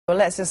Well,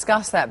 let's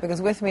discuss that,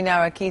 because with me now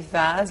are Keith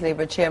Vaz,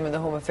 Labour Chairman of the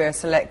Home Affairs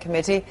Select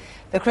Committee,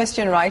 the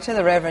Christian writer,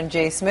 the Reverend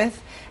Jay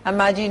Smith, and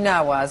Maajid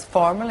Nawaz,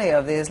 formerly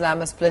of the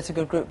Islamist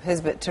political group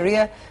Hizb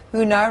Tahrir,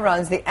 who now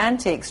runs the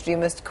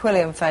anti-extremist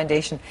Quilliam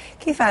Foundation.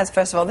 Keith Vaz,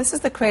 first of all, this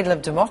is the cradle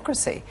of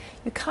democracy.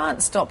 You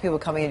can't stop people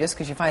coming in just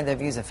because you find their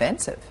views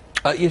offensive.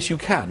 Yes, you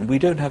can. We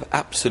don't have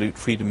absolute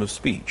freedom of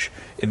speech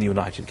in the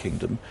United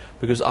Kingdom,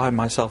 because I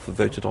myself have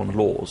voted on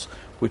laws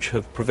which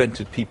have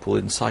prevented people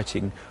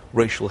inciting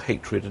racial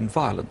hatred and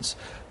violence.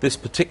 This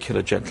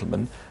particular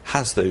gentleman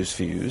has those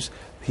views.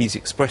 He's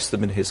expressed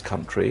them in his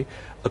country.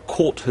 A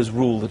court has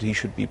ruled that he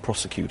should be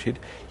prosecuted.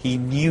 He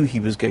knew he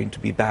was going to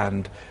be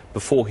banned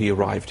before he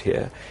arrived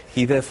here.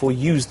 He therefore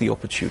used the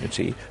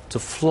opportunity to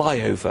fly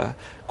over,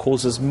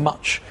 cause as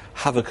much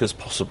havoc as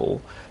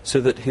possible,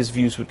 so that his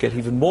views would get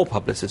even more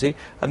publicity,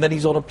 and then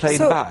he's on a plane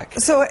back.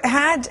 So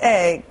had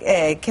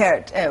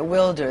Geert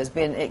Wilders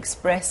been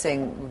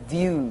expressing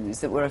views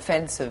that were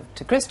offensive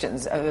to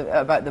Christians,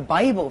 about the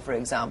Bible, for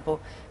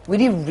example, would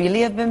he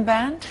really have been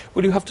banned?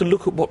 Well, you have to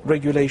look at what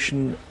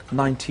Regulation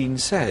 19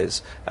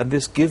 says, and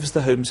this gives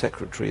the Home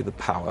Secretary the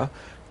power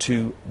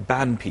to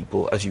ban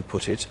people, as you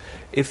put it,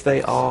 if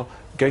they are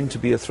going to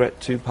be a threat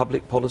to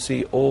public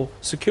policy or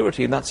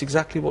security, and that's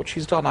exactly what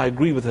she's done. I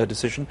agree with her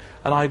decision,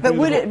 and I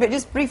agree But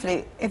just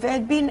briefly, if it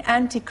had been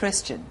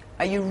anti-Christian,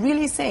 are you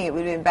really saying it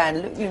would have been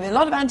banned? Look, a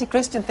lot of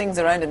anti-Christian things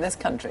around in this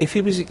country. If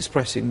he was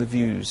expressing the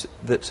views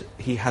that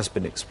he has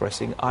been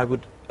expressing, I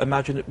would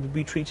imagine it would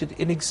be treated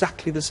in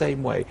exactly the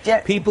same way.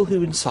 People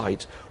who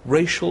incite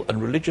racial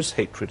and religious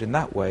hatred in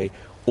that way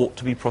ought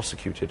to be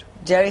prosecuted.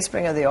 Jerry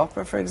Springer of the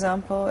Opera, for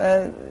example,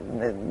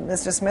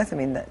 Mr. Smith, I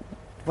mean,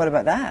 what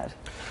about that?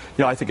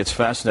 Yeah, I think it's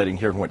fascinating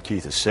hearing what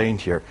Keith is saying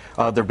here.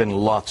 There have been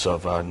lots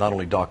of, not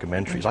only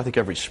documentaries, I think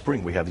every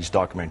spring we have these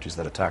documentaries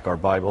that attack our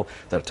Bible,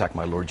 that attack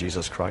my Lord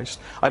Jesus Christ.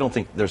 I don't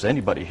think there's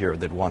anybody here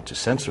that want to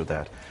censor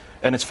that.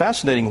 And it's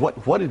fascinating,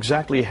 what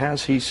exactly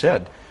has he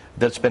said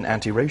that's been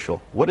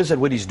anti-racial? What is it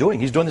what he's doing?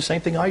 He's doing the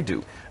same thing I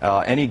do.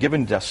 Any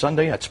given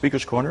Sunday at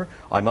Speaker's Corner,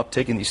 I'm up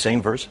taking these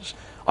same verses.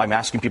 I'm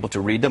asking people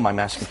to read them. I'm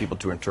asking people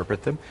to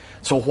interpret them.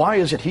 So why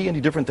is it he any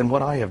different than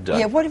what I have done?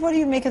 Yeah, what do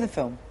you make of the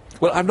film?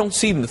 Well, I've not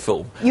seen the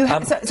film. You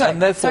have, sorry,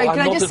 can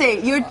I just say,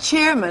 you're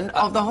chairman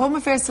of the Home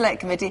Affairs Select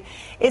Committee.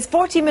 It's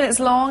 40 minutes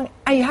long,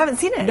 and you haven't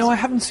seen it. No, I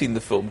haven't seen the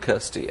film,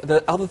 Kirsty.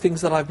 The other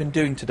things that I've been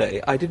doing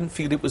today, I didn't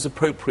feel it was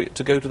appropriate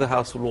to go to the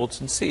House of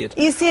Lords and see it.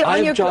 You see it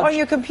on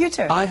your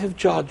computer? I have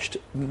judged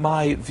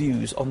my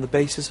views on the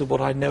basis of what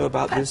I know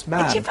about this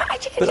man.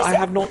 But I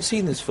have not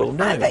seen this film,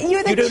 no.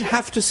 You don't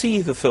have to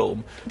see the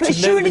film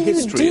to know the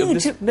history of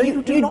this. No,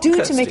 you do not,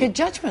 to make a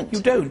judgment.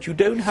 You don't. You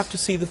don't have to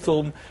see the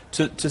film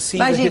to see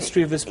the history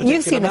of this particular man.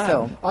 You've seen the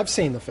film? I've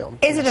seen the film.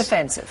 Is it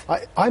offensive?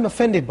 I'm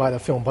offended by the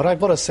film, but I've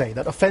got to say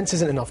that offence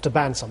isn't enough to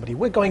ban somebody.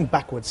 We're going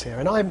backwards here,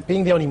 and I'm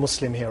being the only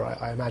Muslim here,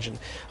 I imagine.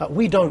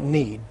 We don't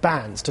need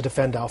bans to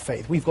defend our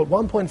faith. We've got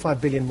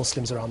 1.5 billion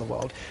Muslims around the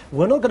world.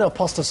 We're not going to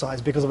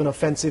apostatise because of an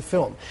offensive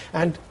film.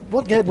 And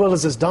what Geert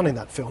Wilders has done in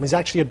that film is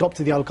actually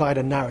adopted the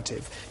Al-Qaeda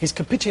narrative. He's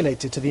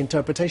capitulated to the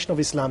interpretation of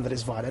Islam that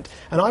is violent,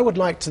 and I would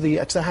like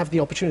to have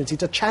the opportunity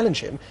to challenge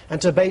him and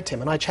debate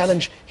him, and I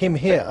challenge him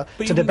here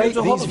to debate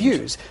these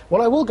views.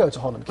 Well, I will go to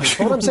Holland. What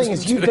I'm saying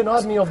is you've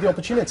denied me of the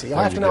opportunity.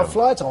 I have to now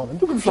fly to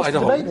Holland to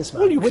debate this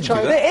man.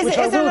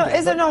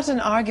 Is there not an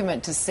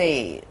argument to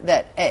say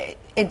that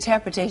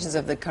interpretations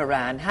of the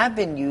Quran have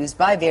been used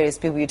by various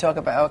people? You talk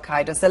about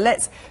Al-Qaeda, so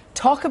let's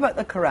talk about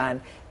the Quran.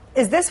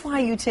 Is this why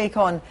you take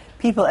on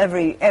people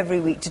every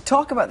week to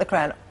talk about the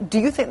Quran? Do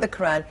you think the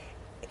Quran,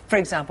 for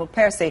example,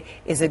 per se,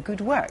 is a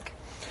good work?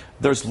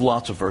 There's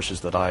lots of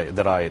verses that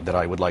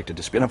I would like to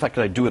dispute. In fact,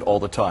 I do it all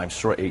the time.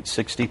 Surah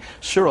 860,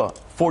 Surah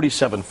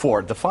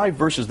 47:4, the 5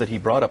 verses that he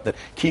brought up that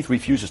Keith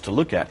refuses to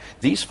look at.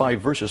 These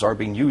 5 verses are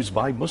being used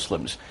by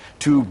Muslims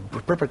to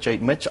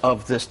perpetrate much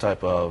of this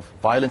type of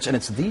violence, and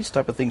it's these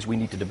type of things we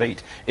need to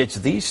debate. It's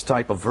these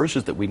type of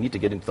verses that we need to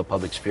get into the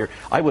public sphere.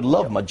 I would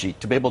love, Maajid,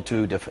 to be able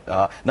to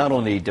not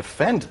only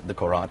defend the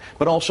Quran,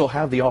 but also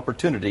have the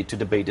opportunity to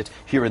debate it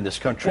here in this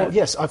country. Well,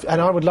 yes, and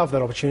I would love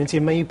that opportunity,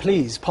 and may you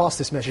please pass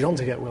this message on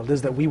to Geert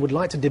Wilders that we would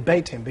like to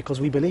debate him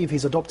because we believe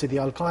he's adopted the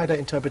Al-Qaeda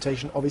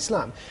interpretation of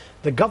Islam.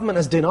 The government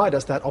has denied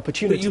us that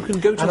opportunity. But you can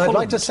go to and Holland. I'd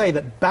like to say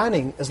that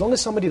banning, as long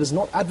as somebody does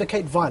not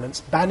advocate violence,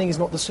 banning is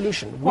not the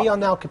solution. We are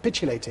now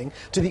capitulating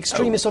to the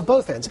extremists of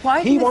both ends.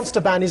 He wants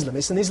to ban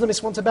Islamists, and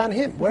Islamists want to ban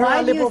him. Where are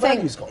our liberal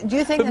values gone? Do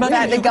you think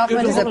that the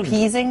government is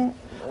appeasing?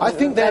 I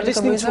think they're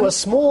listening to a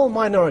small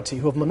minority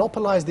who have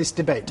monopolised this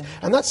debate,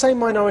 and that same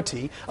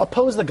minority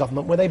opposed the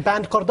government when they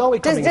banned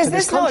Qardawi coming into this country. Does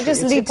this not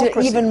just lead to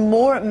even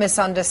more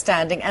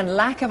misunderstanding and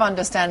lack of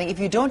understanding if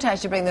you don't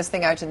actually bring this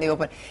thing out in the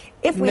open?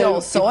 If we all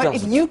saw it,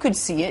 if you could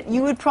see it,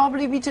 you would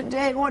probably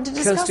want to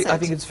discuss Kirsty, it. I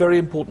think it's very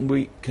important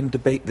we can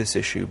debate this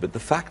issue, but the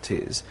fact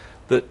is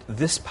that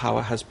this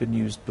power has been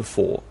used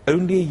before.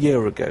 Only a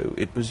year ago,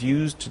 it was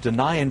used to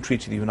deny entry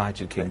to the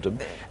United Kingdom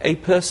a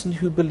person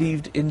who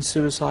believed in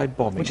suicide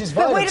bombing. Which is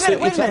violent. Wait a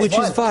minute. Which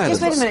is violent.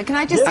 Just wait a minute. Can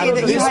I just say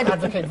that you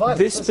advocate violence?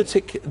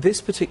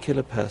 This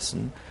particular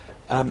person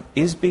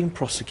is being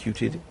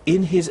prosecuted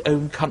in his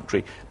own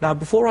country. Now,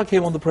 before I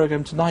came on the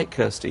programme tonight,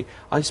 Kirsty,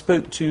 I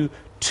spoke to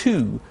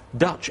 2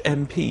 Dutch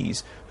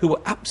MPs who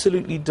were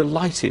absolutely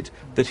delighted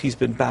that he's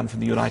been banned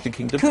from the United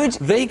Kingdom.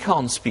 They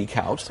can't speak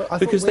out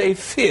because they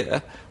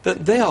fear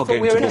that they are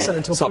going to be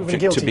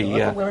subject to be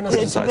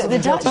criticised. The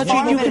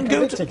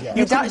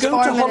Dutch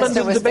foreign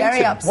minister was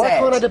very upset. Why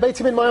can't I debate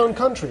him in my own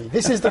country?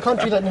 This is the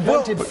country that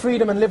invented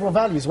freedom and liberal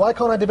values. Why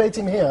can't I debate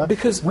him here?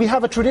 Because we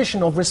have a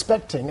tradition of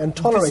respecting and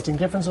tolerating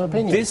difference of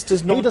opinion.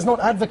 He does not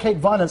advocate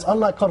violence,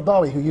 unlike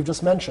Qardawi, who you've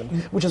just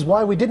mentioned, which is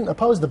why we didn't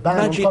oppose the ban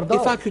on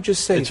Qardawi. If I could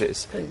just say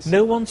this,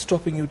 no one's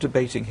stopping you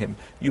debating him.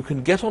 You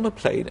can get on a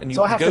plane and you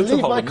so can go to Holland. So I have to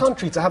leave my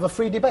country to have a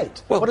free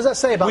debate? Well, what does that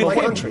say about my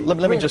country?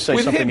 Let me just say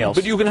something else.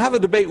 But you can have a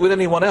debate with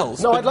anyone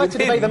else. No, I'd like to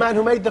debate the man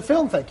who made the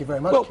film, thank you very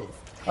much,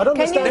 Keith. I don't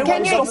understand.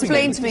 Can you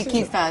explain to me,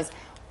 Keith Vaz,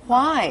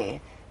 why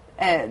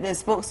the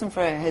spokesman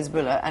for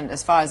Hezbollah, and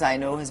as far as I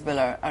know,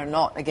 Hezbollah are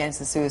not against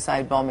the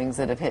suicide bombings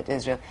that have hit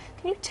Israel.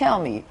 Can you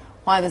tell me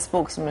why the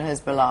spokesman of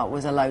Hezbollah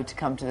was allowed to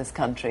come to this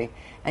country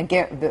and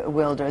Geert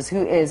Wilders,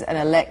 who is an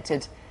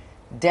elected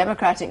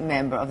democratic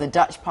member of the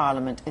Dutch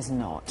Parliament, is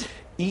not?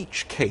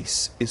 Each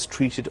case is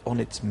treated on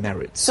its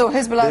merits. So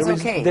Hezbollah is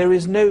okay? There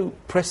is no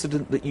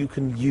precedent that you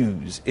can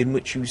use in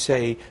which you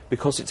say,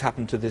 because it's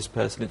happened to this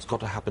person, it's got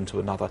to happen to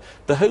another.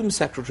 The Home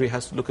Secretary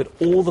has to look at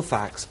all the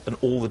facts and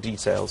all the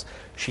details.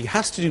 She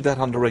has to do that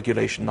under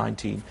Regulation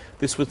 19.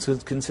 This was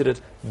considered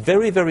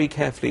very, very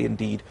carefully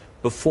indeed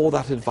before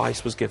that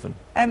advice was given.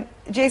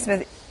 Jay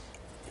Smith,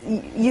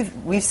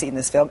 we've seen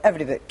this film,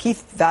 everybody but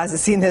Keith Vaz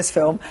has seen this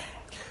film.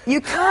 You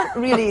can't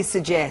really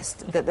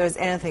suggest that there's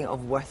anything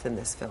of worth in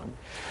this film.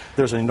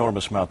 There's an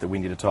enormous amount that we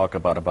need to talk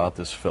about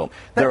this film.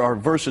 There are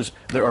verses,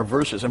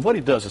 and what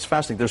he does is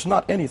fascinating. There's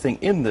not anything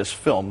in this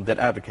film that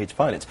advocates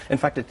violence. In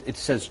fact, it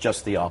says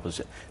just the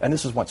opposite. And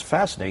this is what's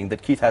fascinating,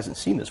 that Keith hasn't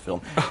seen this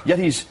film. Yet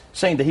he's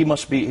saying that he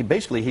must be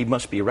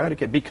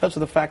eradicated because of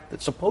the fact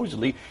that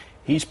supposedly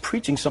he's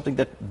preaching something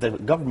that the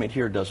government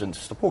here doesn't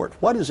support.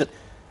 What is it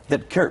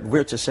that Geert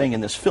Wilders is saying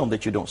in this film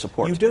that you don't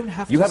support?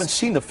 You haven't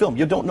seen the film.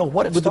 You don't know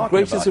what it's talking about.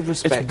 With the greatest of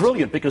respect. It's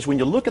brilliant, because when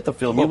you look at the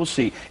film, you will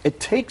see it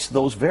takes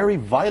those very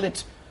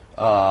violent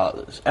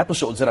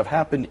episodes that have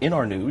happened in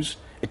our news.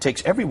 It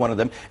takes every one of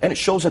them, and it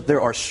shows that there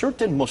are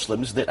certain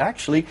Muslims that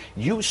actually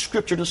use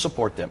Scripture to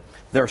support them.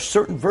 There are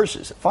certain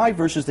verses, 5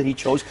 verses that he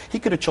chose. He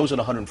could have chosen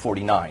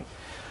 149.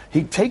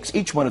 He takes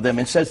each one of them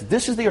and says,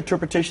 this is the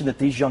interpretation that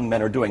these young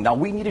men are doing. Now,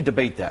 we need to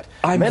debate that.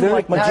 Men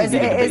like Maajid need to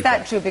debate is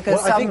that true?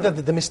 Because I think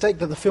that the mistake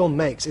that the film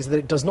makes is that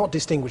it does not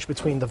distinguish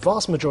between the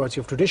vast majority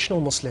of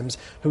traditional Muslims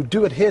who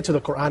do adhere to the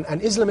Quran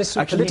and Islamists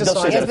who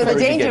politicize. Yes, but the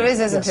danger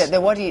is, isn't it,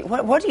 that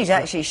what he's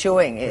actually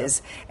showing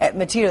is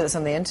material that's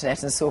on the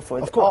internet and so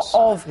forth, of course,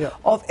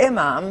 of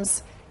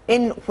imams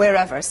in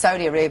wherever,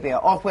 Saudi Arabia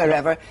or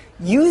wherever,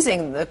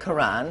 using the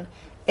Quran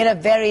in a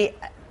very,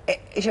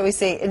 shall we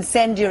say,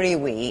 incendiary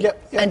way,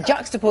 and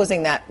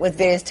juxtaposing that with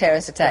various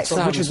terrorist attacks.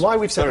 Which is why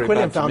we've set the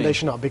Quilliam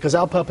Foundation up, because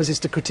our purpose is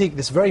to critique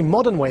this very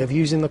modern way of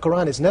using the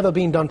Quran. It's never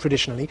been done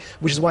traditionally,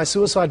 which is why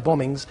suicide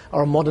bombings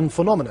are a modern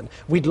phenomenon.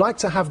 We'd like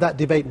to have that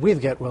debate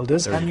with Geert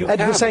Wilders. Ed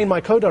Hussein, my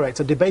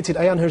co-director, debated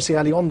Ayaan Hirsi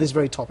Ali on this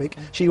very topic.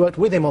 She worked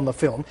with him on the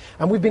film,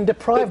 and we've been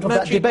deprived of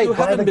that debate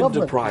by the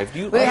government.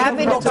 We have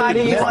been deprived.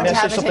 You want to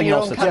have it in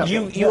your own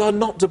country. You are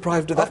not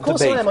deprived of that debate. Of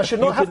course I am. I should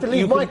not have to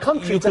leave my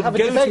country to have a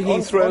debate. You can go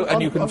to Heathrow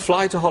and you can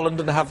fly to Holland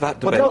and have that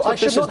debate. But no, I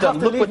should not have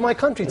to leave my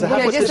country to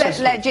have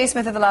just let Jay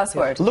Smith have the last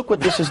word. Look what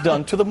this has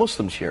done to the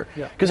Muslims here.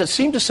 Because it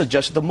seemed to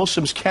suggest that the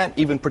Muslims can't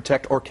even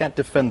protect or can't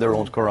defend their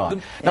own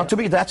Quran. Now, to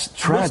me, that's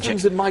tragic.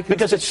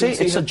 Because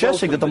it's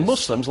suggesting that the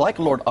Muslims, like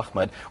Lord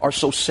Ahmed, are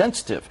so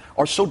sensitive,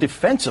 are so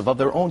defensive of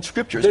their own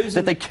scriptures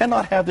that they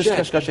cannot have this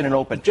discussion in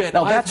open.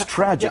 Now, that's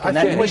tragic, and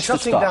that needs to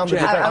stop.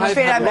 I'm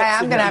afraid I'm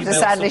going to have to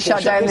sadly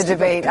shut down the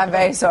debate. I'm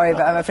very sorry,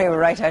 but I'm afraid we're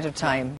right out of time.